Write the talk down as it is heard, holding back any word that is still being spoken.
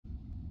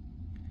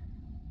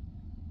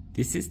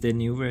This is the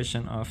new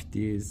version of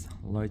this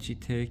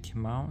Logitech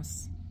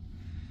mouse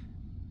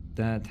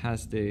that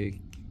has the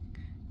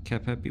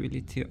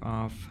capability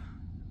of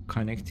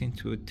connecting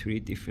to 3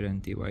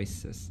 different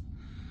devices.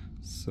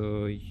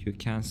 So you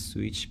can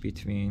switch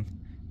between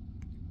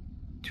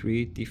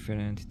 3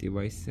 different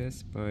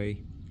devices by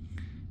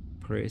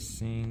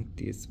pressing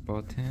this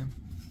button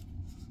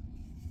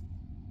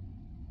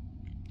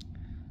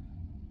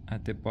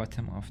at the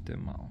bottom of the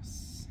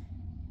mouse.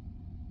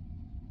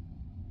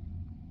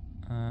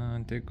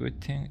 The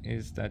good thing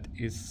is that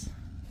it's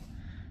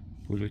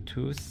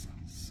Bluetooth,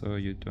 so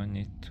you don't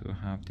need to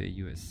have the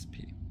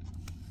USB.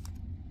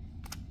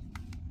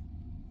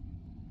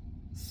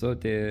 So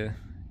the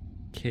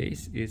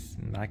case is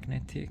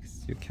magnetic,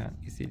 so you can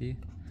easily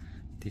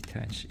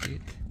detach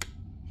it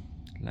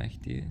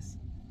like this.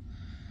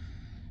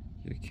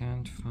 You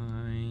can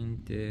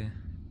find the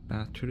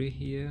battery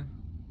here.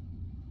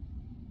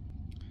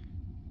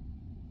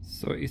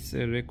 So it's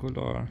a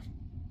regular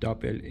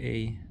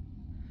AA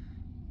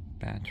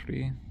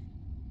battery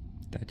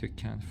that you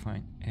can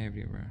find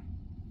everywhere.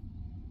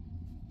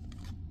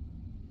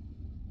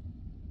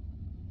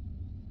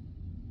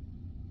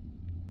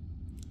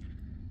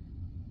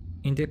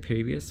 In the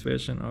previous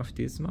version of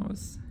this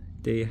mouse,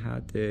 they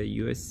had the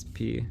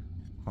USB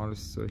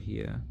also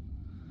here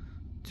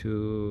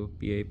to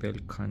be able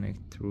to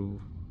connect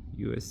through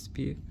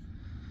USB,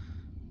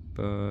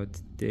 but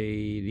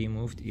they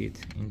removed it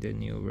in the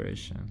new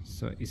version,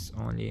 so it's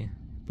only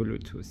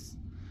Bluetooth.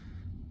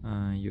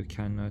 You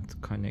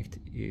cannot connect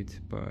it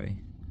by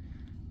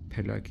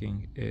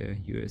plugging a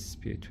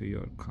USB to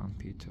your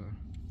computer.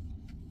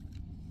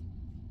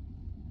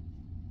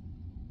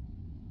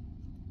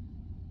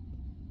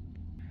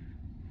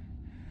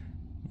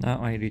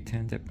 Now I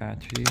return the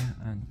battery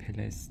and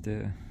place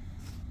the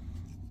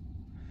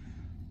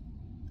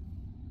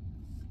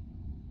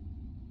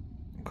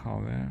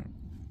cover.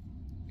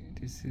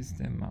 This is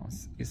the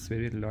mouse. It's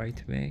very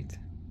lightweight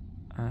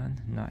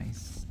and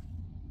nice.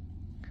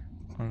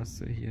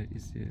 Also here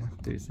is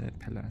there is a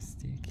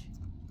plastic.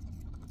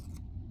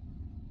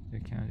 You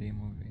can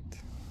remove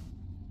it.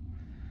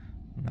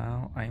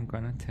 Now I'm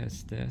gonna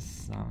test the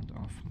sound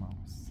of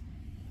mouse.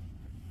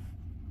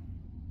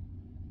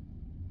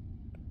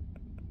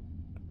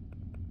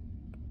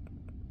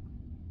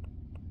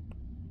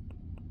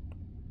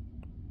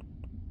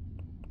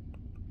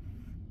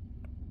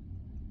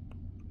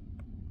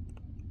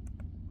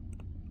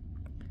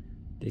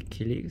 The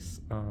clicks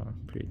are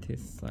pretty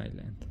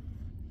silent.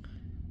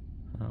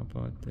 How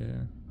about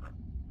the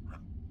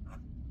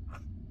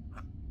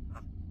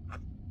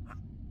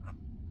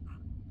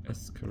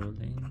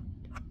scrolling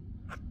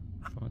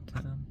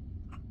button?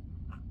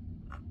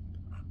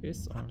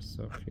 It's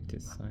also pretty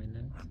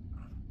silent.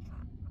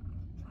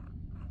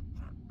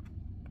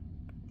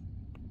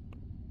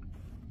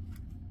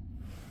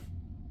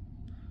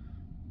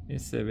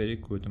 It's a very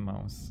good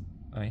mouse.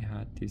 I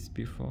had this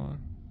before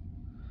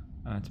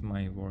at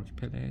my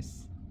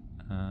workplace,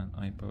 and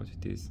I bought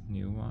this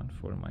new one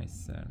for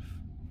myself,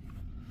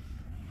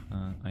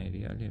 and I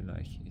really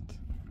like it.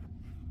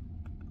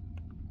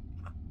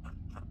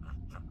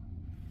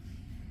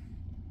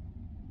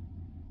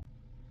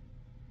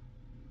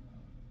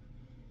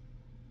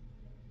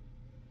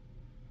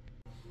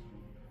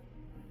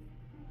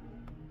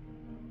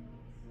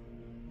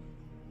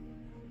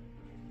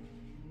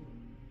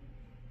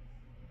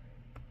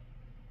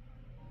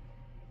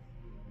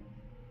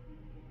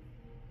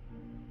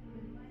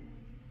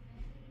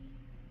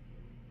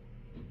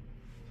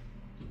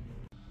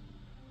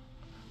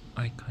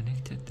 I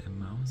connected the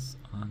mouse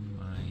on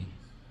my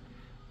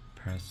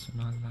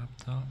personal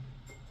laptop.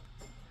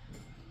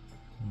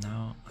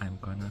 Now I'm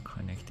gonna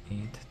connect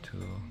it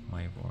to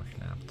my work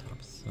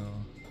laptop. So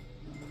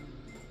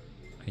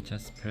I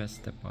just press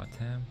the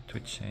button to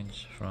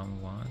change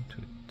from 1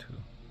 to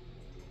 2.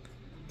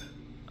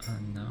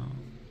 And now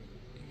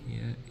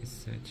here is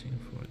searching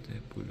for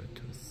the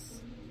Bluetooth.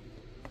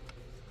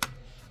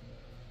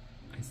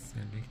 I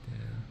select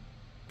the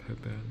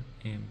Pebble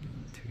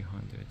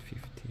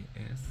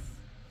M350s.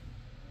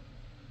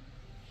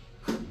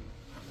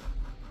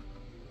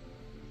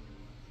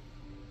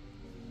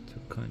 To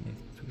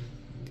connect to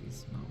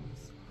this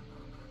mouse.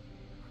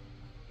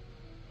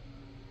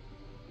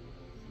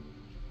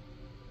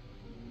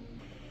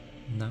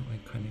 Now I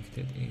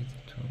connected it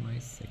to my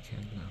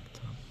second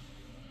laptop.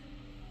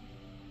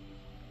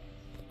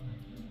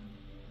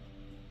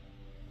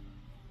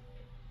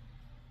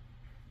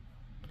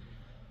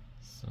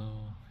 So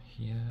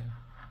here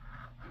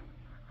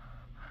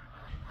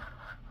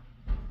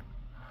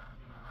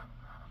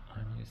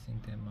I'm using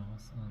the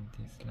mouse on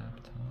this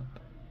laptop.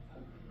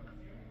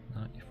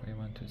 Now if I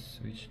want to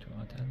switch to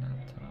other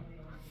laptop,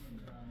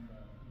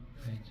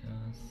 I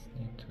just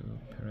need to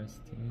press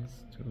this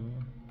to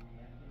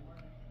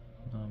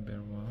number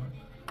 1,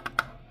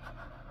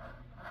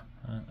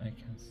 and I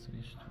can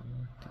switch to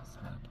this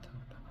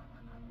laptop.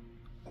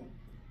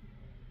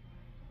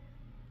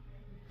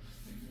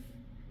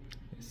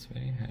 It's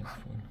very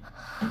helpful.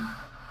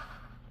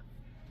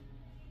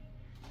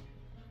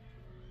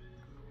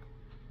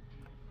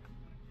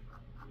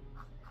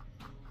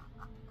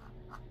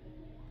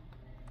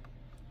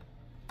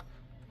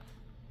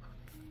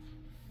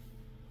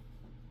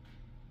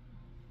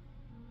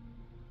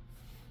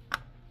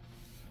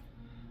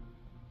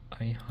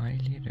 I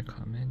highly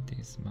recommend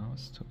this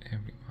mouse to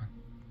everyone.